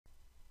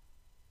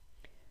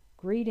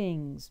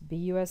Greetings,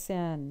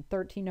 BUSN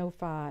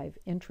 1305,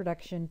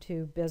 Introduction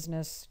to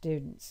Business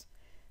Students.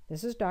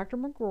 This is Dr.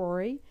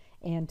 McGrory,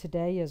 and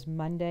today is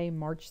Monday,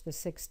 March the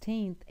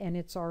 16th, and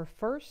it's our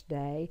first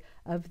day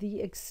of the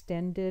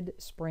extended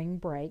spring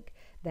break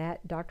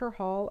that Dr.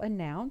 Hall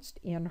announced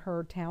in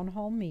her town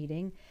hall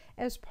meeting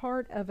as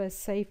part of a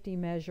safety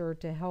measure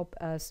to help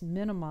us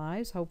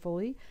minimize,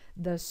 hopefully,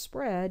 the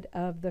spread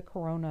of the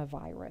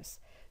coronavirus.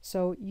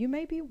 So you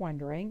may be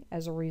wondering,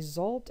 as a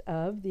result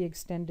of the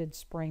extended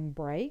spring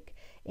break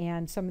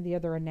and some of the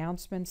other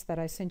announcements that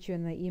I sent you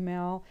in the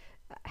email,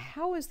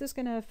 how is this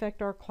going to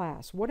affect our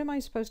class? What am I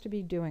supposed to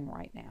be doing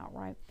right now,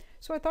 right?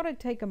 So I thought I'd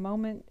take a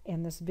moment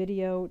in this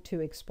video to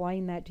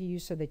explain that to you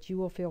so that you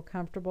will feel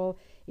comfortable.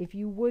 If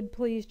you would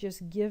please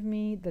just give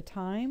me the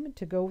time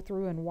to go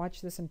through and watch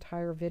this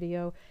entire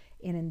video,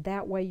 and in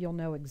that way you'll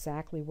know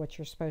exactly what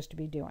you're supposed to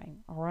be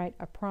doing, all right?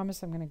 I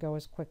promise I'm going to go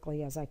as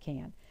quickly as I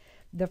can.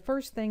 The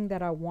first thing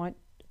that I want,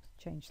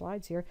 change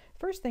slides here,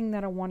 first thing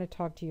that I want to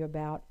talk to you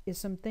about is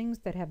some things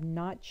that have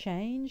not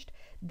changed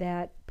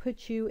that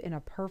put you in a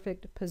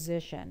perfect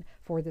position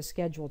for the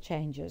schedule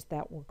changes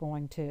that we're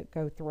going to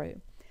go through.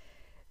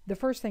 The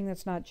first thing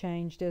that's not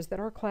changed is that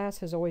our class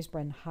has always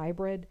been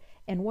hybrid,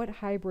 and what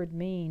hybrid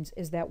means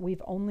is that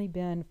we've only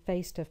been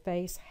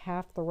face-to-face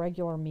half the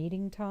regular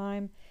meeting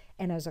time,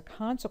 and as a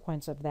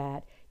consequence of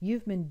that,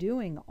 you've been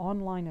doing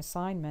online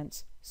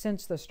assignments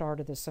since the start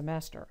of the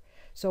semester.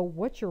 So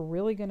what you're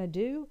really going to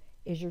do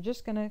is you're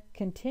just going to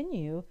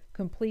continue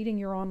completing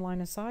your online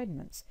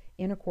assignments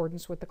in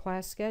accordance with the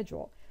class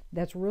schedule.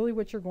 That's really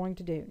what you're going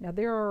to do. Now,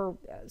 there are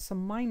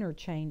some minor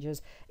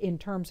changes in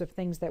terms of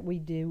things that we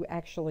do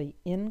actually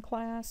in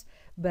class,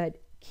 but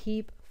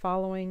keep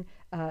following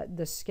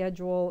the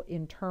schedule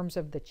in terms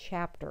of the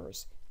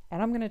chapters.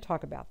 And I'm going to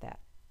talk about that.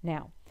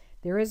 Now,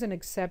 there is an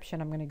exception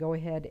I'm going to go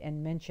ahead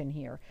and mention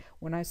here.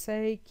 When I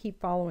say keep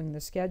following the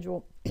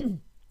schedule,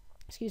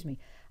 excuse me,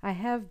 I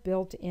have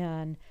built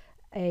in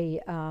a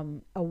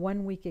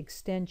 1-week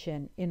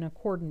extension in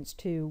accordance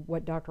to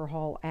what Dr.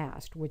 Hall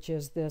asked, which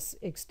is this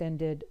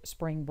extended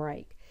spring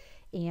break.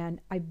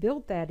 And I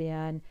built that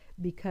in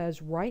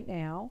because right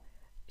now,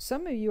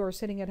 some of you are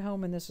sitting at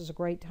home and this is a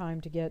great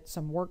time to get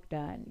some work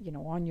done, you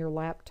know, on your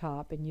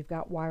laptop, and you've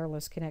got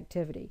wireless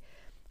connectivity.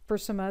 For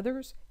some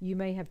others, you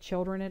may have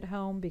children at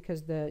home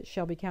because the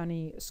Shelby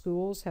County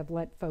schools have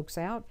let folks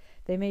out.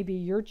 They may be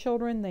your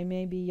children, they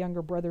may be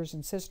younger brothers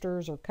and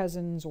sisters or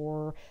cousins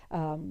or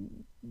a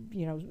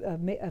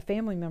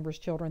family member's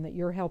children that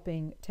you're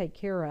helping take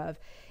care of.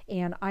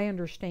 And I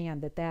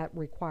understand that that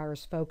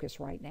requires focus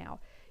right now.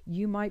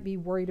 You might be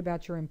worried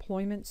about your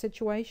employment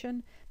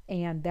situation,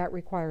 and that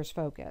requires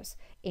focus.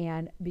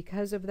 And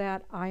because of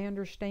that, I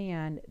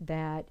understand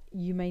that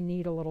you may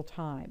need a little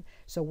time.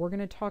 So we're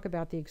going to talk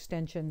about the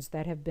extensions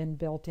that have been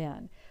built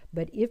in.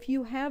 But if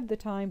you have the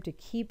time to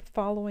keep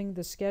following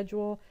the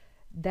schedule,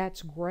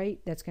 that's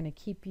great. That's going to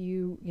keep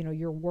you,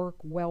 your work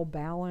well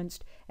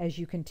balanced as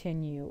you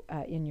continue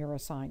in your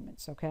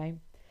assignments, okay?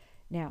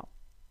 Now,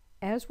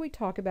 as we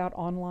talk about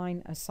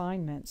online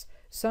assignments,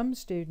 some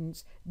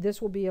students,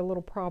 this will be a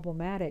little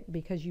problematic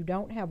because you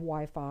don't have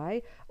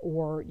Wi-Fi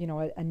or,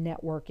 a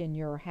network in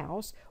your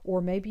house,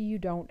 or maybe you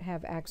don't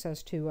have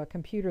access to a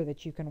computer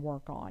that you can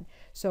work on.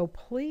 So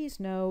please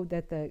know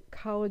that the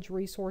college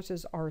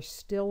resources are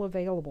still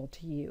available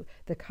to you.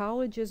 The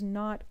college is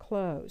not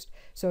closed.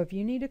 So if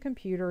you need a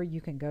computer,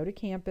 you can go to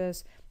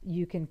campus,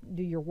 you can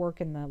do your work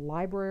in the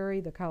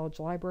library, the college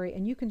library,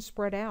 and you can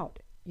spread out.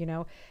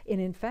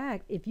 And in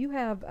fact, if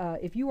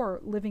you are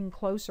living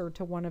closer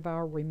to one of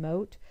our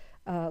remote,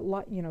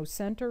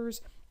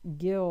 centers,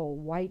 Gill,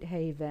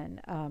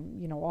 Whitehaven,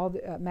 all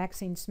the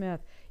Maxine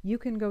Smith, you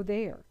can go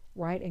there,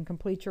 right, and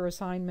complete your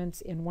assignments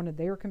in one of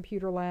their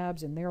computer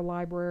labs in their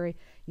library.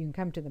 You can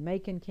come to the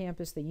Macon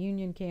campus, the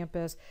Union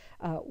campus,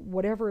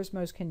 whatever is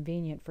most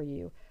convenient for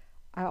you.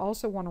 I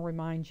also want to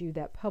remind you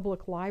that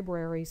public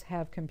libraries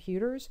have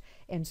computers,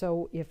 and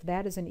so if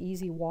that is an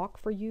easy walk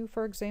for you,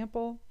 for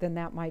example, then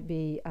that might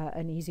be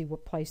an easy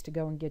place to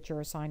go and get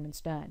your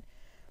assignments done.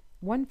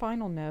 One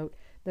final note,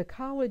 the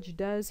college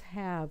does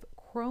have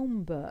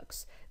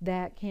Chromebooks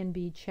that can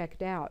be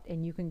checked out,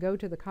 and you can go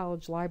to the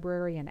college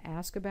library and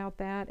ask about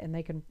that, and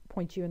they can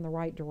point you in the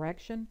right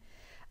direction.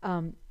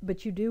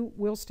 But you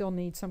will still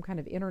need some kind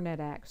of internet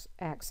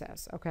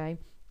access, okay?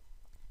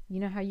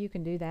 You know how you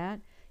can do that?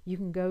 You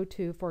can go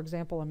to, for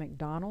example, a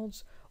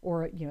McDonald's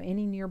or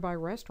any nearby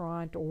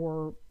restaurant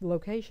or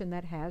location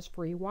that has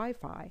free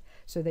Wi-Fi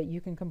so that you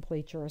can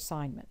complete your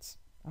assignments.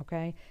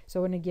 Okay?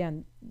 So, and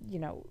again,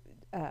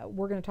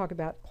 we're going to talk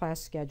about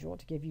class schedule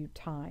to give you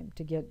time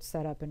to get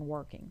set up and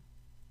working.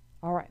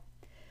 All right.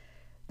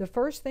 The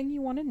first thing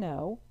you want to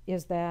know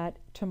is that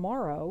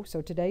tomorrow,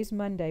 so today's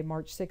Monday,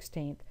 March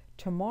 16th,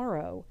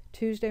 tomorrow,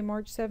 Tuesday,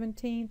 March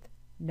 17th,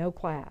 no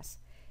class.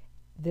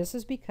 This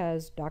is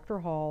because Dr.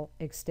 Hall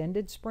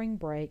extended spring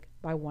break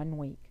by 1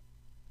 week.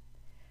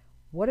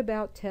 What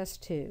about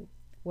Test 2?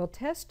 Well,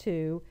 Test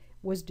 2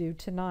 was due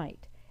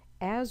tonight,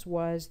 as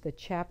was the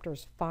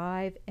Chapters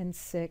 5 and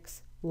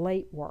 6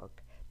 late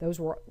work. Those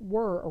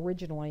were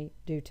originally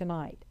due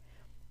tonight.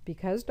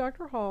 Because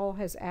Dr. Hall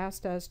has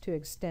asked us to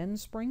extend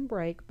spring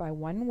break by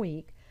 1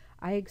 week,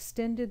 I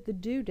extended the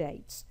due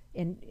dates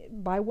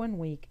by 1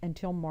 week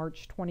until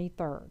March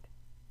 23rd.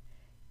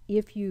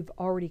 If you've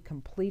already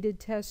completed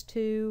Test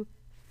 2,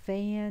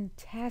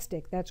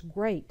 fantastic, that's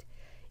great.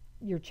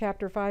 Your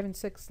Chapter 5 and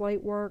 6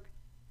 slate work,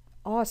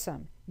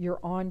 awesome,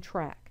 you're on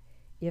track.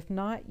 If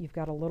not, you've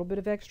got a little bit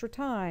of extra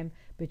time,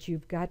 but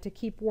you've got to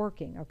keep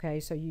working,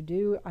 okay? So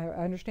I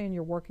understand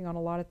you're working on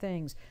a lot of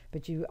things,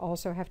 but you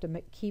also have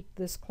to keep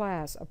this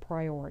class a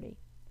priority.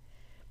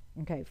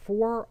 Okay,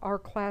 for our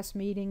class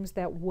meetings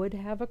that would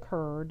have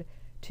occurred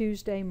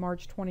Tuesday,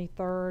 March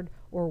 23rd,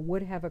 or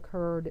would have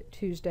occurred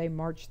Tuesday,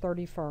 March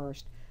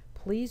 31st,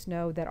 please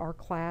know that our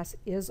class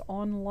is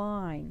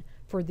online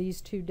for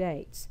these 2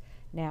 dates.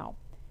 Now,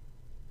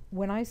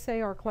 when I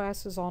say our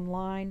class is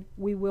online,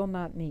 we will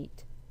not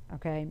meet.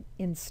 Okay.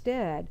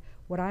 Instead,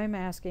 what I'm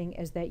asking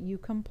is that you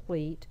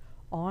complete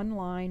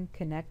online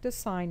Connect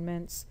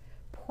assignments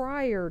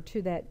prior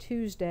to that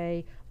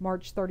Tuesday,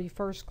 March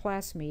 31st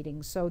class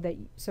meeting,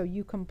 so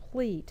you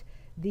complete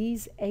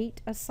these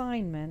 8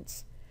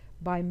 assignments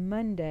by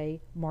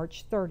Monday,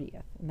 March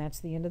 30th, and that's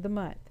the end of the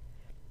month.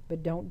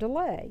 But don't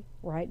delay,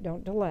 right?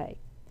 Don't delay.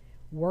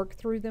 Work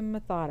through them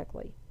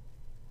methodically.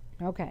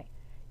 Okay.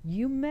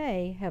 You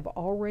may have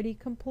already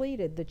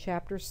completed the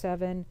Chapter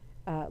 7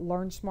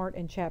 Learn Smart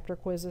and Chapter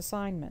Quiz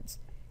assignments.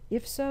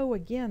 If so,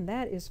 again,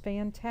 that is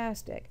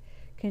fantastic.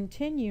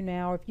 Continue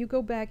now. If you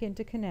go back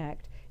into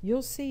Connect,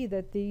 you'll see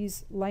that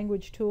these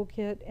language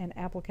toolkit and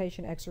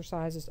application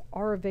exercises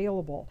are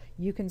available.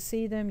 You can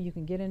see them, you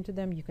can get into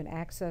them, you can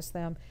access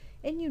them,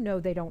 and you know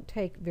they don't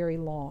take very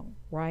long,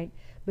 right?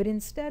 But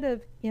instead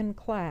of in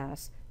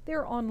class,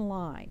 they're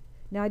online.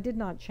 Now, I did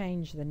not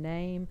change the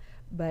name,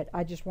 but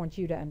I just want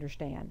you to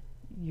understand.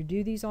 You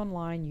do these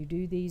online, you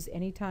do these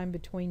anytime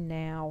between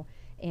now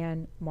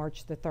and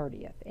March the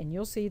 30th, and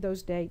you'll see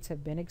those dates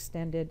have been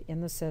extended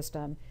in the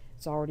system.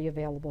 It's already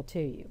available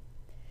to you.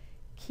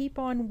 Keep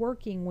on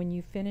working when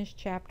you finish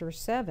Chapter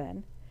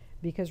 7,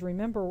 because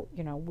remember,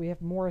 we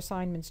have more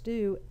assignments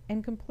due,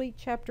 and complete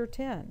Chapter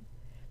 10.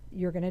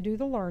 You're going to do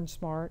the Learn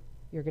Smart,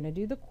 you're going to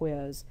do the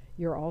quiz,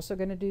 you're also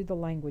going to do the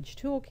language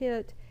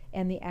toolkit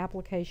and the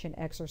application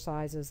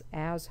exercises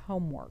as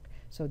homework.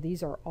 So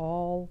these are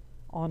all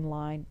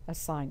online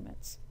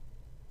assignments.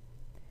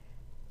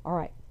 All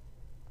right,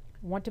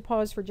 I want to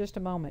pause for just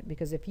a moment,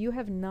 because if you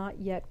have not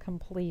yet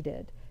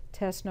completed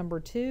test number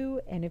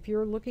 2, and if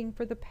you're looking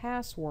for the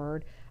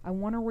password, I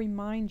want to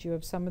remind you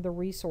of some of the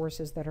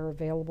resources that are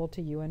available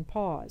to you in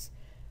PAWS.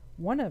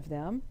 One of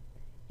them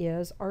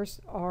is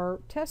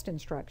our test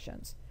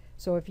instructions.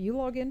 So if you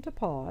log into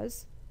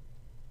PAWS,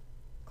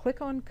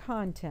 click on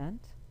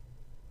Content,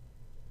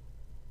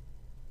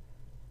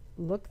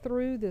 look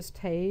through this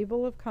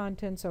table of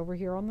contents over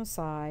here on the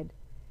side,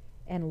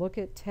 and look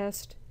at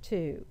Test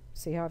 2.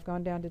 See how I've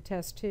gone down to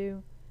Test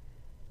 2?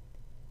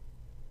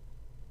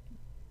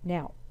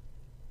 Now,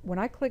 when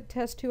I clicked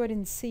Test 2, I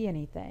didn't see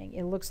anything.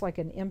 It looks like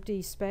an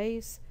empty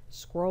space.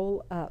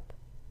 Scroll up.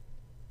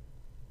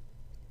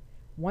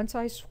 Once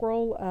I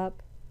scroll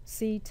up,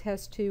 see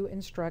Test 2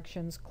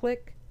 instructions,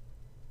 click.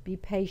 Be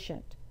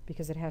patient,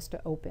 because it has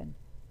to open.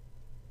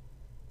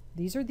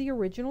 These are the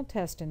original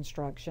test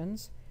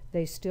instructions.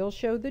 They still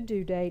show the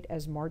due date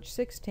as March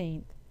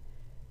 16th,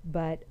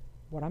 but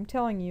what I'm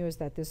telling you is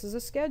that this is a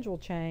schedule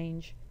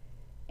change,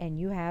 and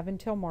you have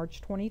until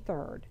March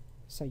 23rd,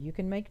 so you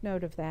can make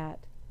note of that.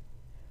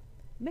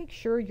 Make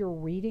sure you're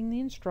reading the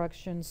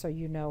instructions so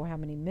you know how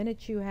many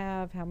minutes you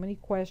have, how many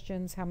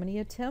questions, how many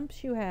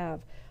attempts you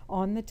have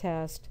on the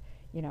test,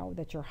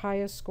 that your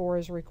highest score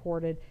is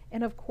recorded,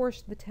 and of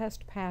course the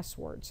test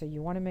password. So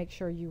you want to make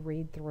sure you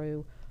read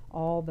through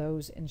all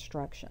those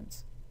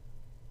instructions.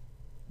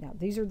 Now,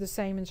 these are the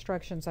same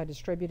instructions I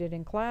distributed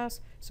in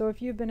class, so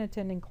if you've been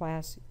attending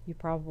class, you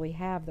probably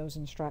have those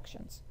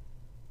instructions.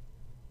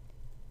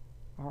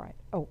 All right.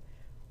 Oh,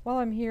 while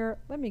I'm here,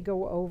 let me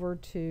go over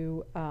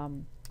to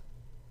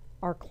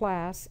our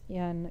class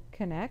in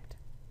Connect.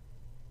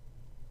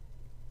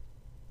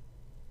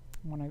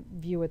 I want to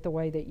view it the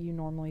way that you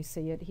normally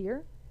see it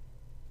here.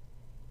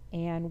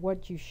 And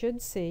what you should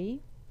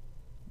see,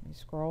 let me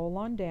scroll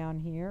on down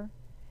here,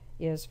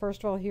 is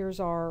first of all, here's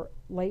our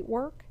late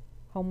work.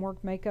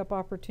 Homework makeup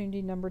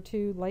opportunity number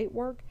 2, late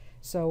work.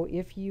 So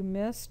if you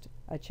missed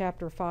a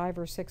Chapter 5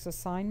 or 6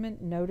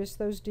 assignment, notice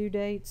those due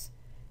dates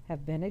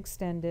have been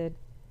extended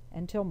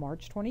until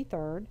March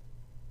 23rd.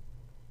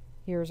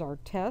 Here's our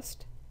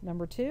test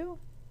number 2,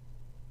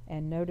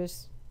 and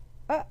notice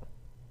I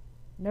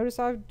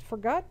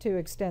forgot to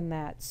extend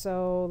that.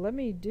 So let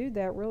me do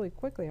that really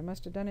quickly. I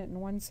must have done it in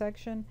one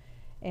section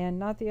and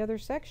not the other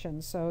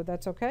section, so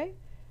that's okay.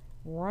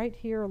 Right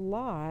here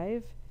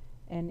live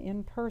and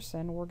in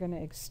person, we're going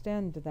to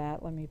extend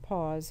that. Let me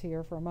pause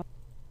here for a moment.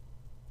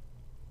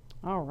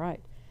 All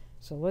right,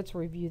 so let's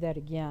review that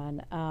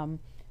again.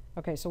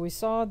 Okay, so we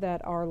saw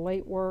that our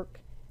late work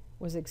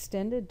was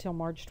extended till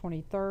March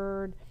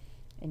 23rd,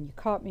 And you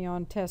caught me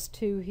on test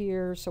 2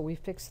 here, so we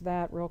fixed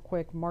that real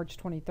quick, March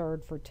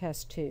 23rd for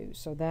test 2.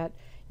 So that,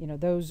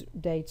 those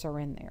dates are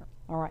in there.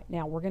 All right,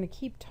 now we're going to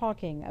keep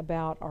talking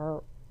about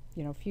our,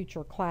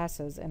 future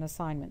classes and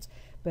assignments.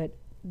 But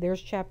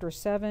there's chapter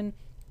 7,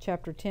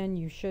 chapter 10,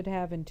 you should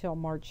have until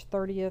March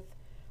 30th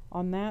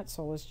on that.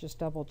 So let's just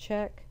double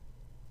check.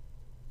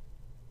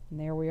 And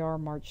there we are,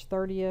 March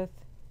 30th.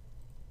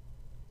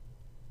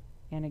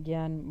 And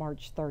again,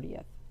 March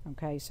 30th.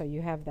 Okay, so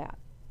you have that.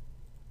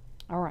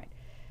 All right.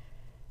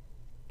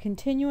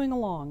 Continuing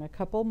along, a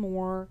couple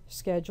more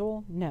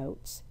schedule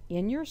notes.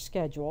 In your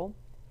schedule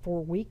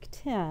for week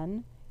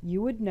 10,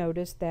 you would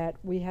notice that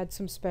we had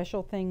some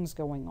special things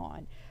going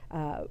on.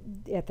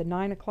 At the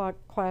 9 o'clock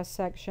class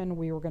section,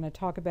 we were going to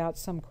talk about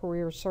some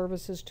career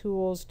services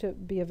tools to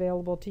be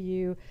available to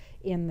you.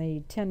 In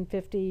the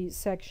 10:50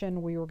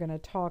 section, we were going to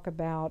talk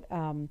about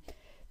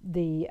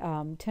the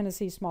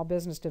Tennessee Small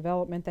Business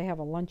Development. They have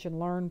a Lunch and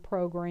Learn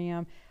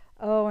program.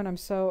 Oh, and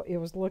it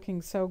was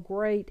looking so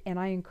great, and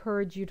I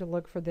encourage you to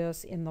look for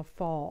this in the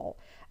fall.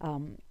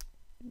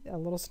 A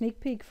little sneak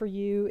peek for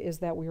you is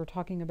that we were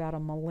talking about a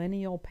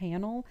millennial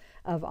panel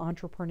of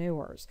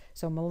entrepreneurs.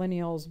 So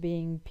millennials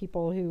being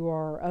people who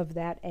are of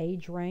that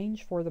age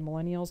range for the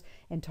millennials,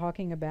 and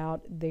talking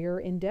about their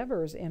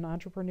endeavors in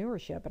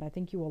entrepreneurship. And I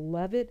think you will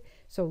love it.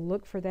 So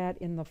look for that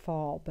in the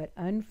fall. But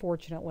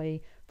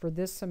unfortunately, for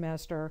this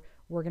semester,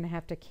 we're going to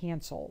have to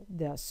cancel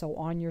this. So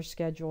on your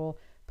schedule,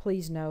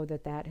 please know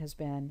that that has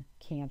been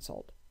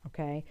canceled.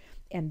 Okay,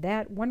 and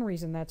that one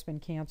reason that's been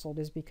canceled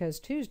is because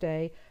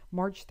Tuesday,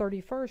 March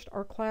 31st,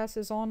 our class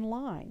is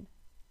online.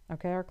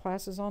 Okay, our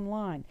class is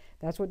online.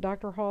 That's what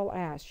Dr. Hall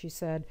asked. She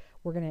said,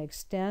 we're going to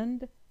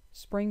extend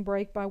spring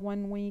break by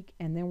 1 week,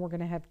 and then we're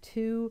going to have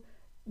 2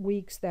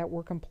 weeks that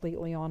were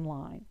completely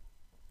online.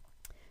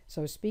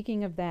 So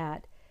speaking of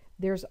that,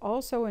 there's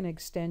also an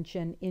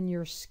extension in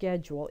your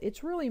schedule.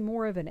 It's really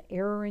more of an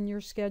error in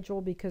your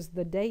schedule because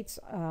the dates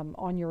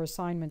on your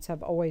assignments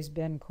have always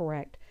been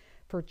correct.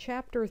 For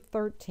Chapter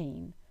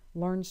 13,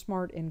 Learn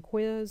Smart and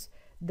Quiz,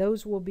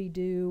 those will be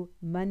due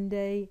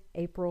Monday,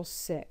 April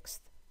 6th.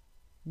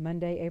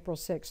 Monday, April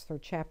 6th for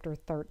Chapter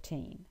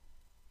 13.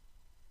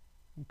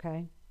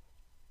 Okay?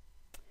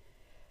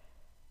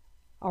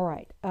 All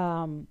right.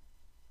 I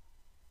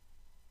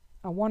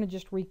want to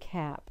just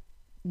recap.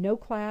 No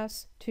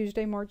class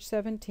Tuesday, March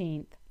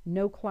 17th.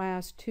 No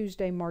class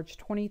Tuesday, March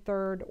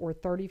 23rd or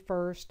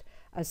 31st.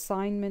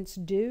 Assignments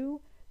due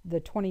the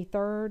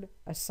 23rd,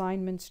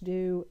 assignments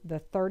due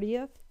the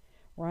 30th,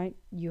 right?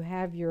 You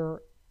have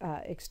your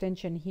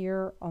extension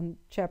here on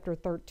Chapter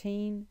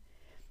 13.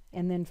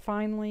 And then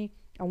finally,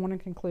 I want to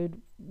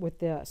conclude with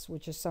this,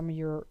 which is some of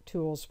your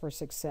tools for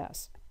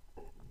success.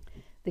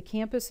 The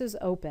campus is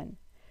open.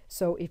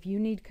 So if you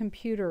need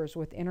computers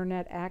with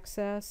internet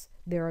access,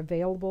 they're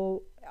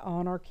available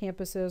on our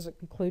campuses,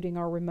 including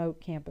our remote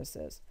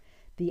campuses.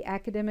 The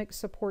Academic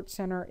Support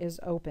Center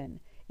is open.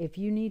 If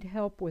you need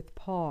help with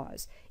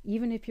pause,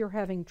 even if you're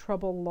having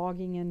trouble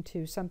logging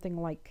into something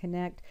like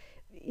Connect,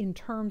 in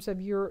terms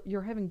of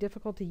you're having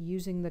difficulty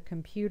using the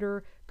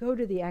computer, go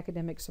to the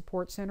Academic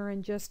Support Center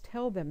and just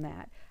tell them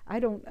that.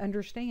 I don't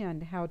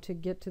understand how to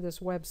get to this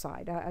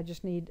website. I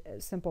just need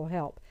simple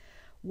help.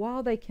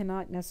 While they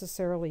cannot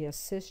necessarily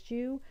assist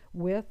you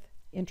with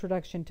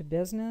Introduction to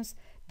Business,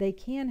 they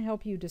can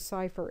help you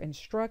decipher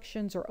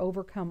instructions or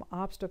overcome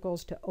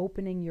obstacles to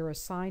opening your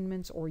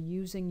assignments or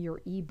using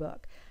your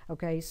ebook.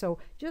 Okay, so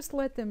just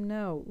let them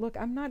know, look,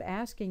 I'm not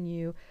asking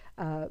you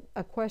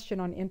a question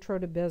on Intro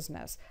to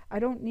Business. I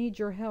don't need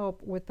your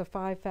help with the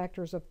 5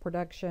 factors of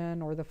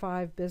production or the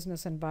 5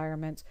 business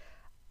environments.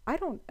 I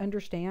don't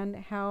understand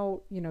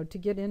how, to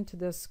get into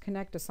this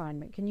Connect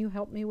assignment. Can you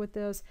help me with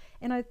this?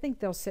 And I think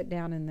they'll sit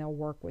down and they'll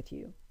work with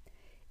you.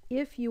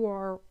 If you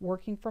are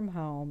working from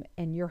home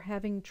and you're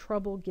having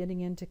trouble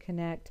getting into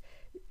Connect,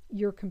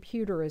 your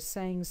computer is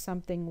saying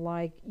something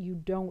like you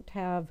don't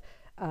have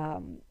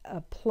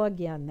a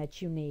plug-in that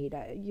you need,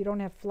 you don't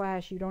have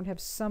Flash, you don't have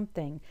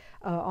something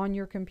on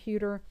your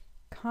computer,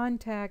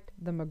 contact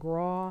the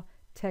McGraw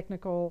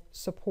Technical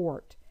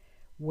Support.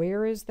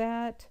 Where is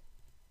that?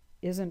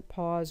 Isn't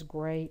Pause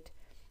great?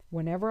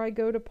 Whenever I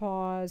go to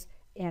Pause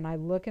and I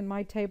look in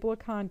my table of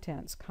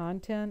contents,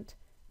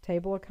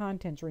 table of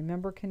contents,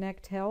 remember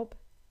Connect Help?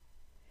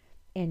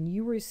 And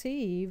you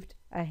received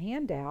a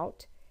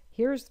handout.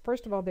 Here's,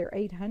 first of all, their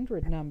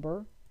 800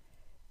 number,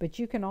 but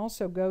you can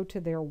also go to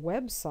their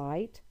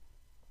website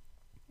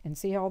and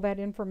see all that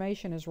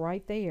information is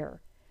right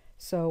there.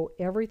 So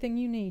everything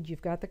you need,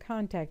 you've got the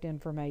contact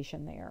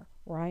information there,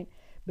 right?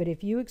 But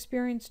if you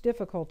experience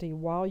difficulty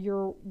while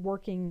you're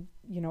working,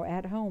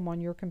 at home on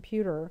your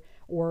computer,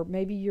 or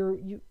maybe you're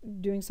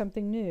doing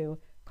something new,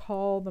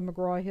 call the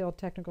McGraw-Hill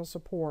Technical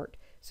Support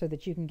so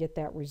that you can get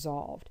that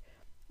resolved.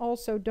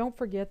 Also, don't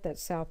forget that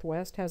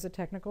Southwest has a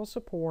technical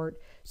support,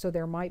 so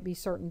there might be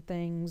certain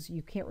things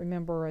you can't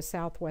remember a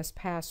Southwest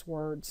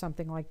password,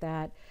 something like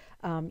that.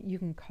 You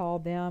can call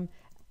them.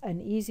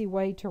 An easy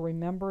way to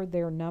remember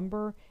their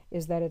number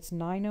is that it's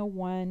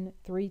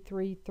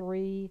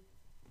 901-333,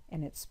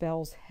 and it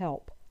spells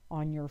help.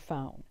 on your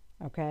phone.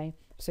 Okay,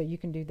 so you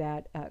can do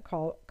that.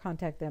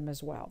 Contact them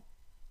as well.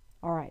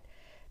 All right.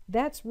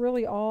 That's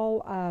really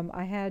all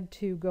I had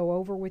to go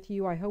over with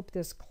you. I hope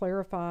this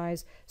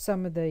clarifies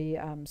some of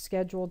the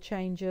schedule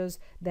changes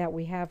that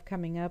we have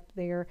coming up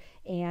there,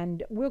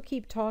 and we'll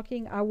keep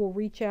talking. I will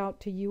reach out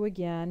to you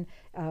again.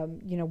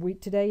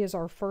 Today is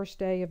our first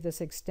day of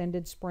this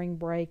extended spring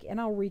break, and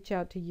I'll reach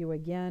out to you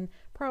again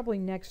probably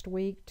next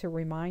week to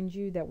remind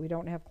you that we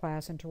don't have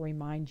class and to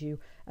remind you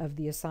of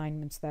the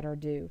assignments that are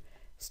due.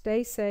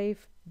 Stay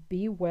safe,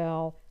 be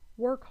well,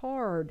 work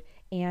hard,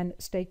 and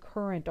stay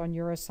current on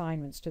your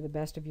assignments to the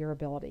best of your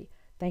ability.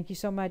 Thank you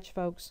so much,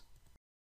 folks.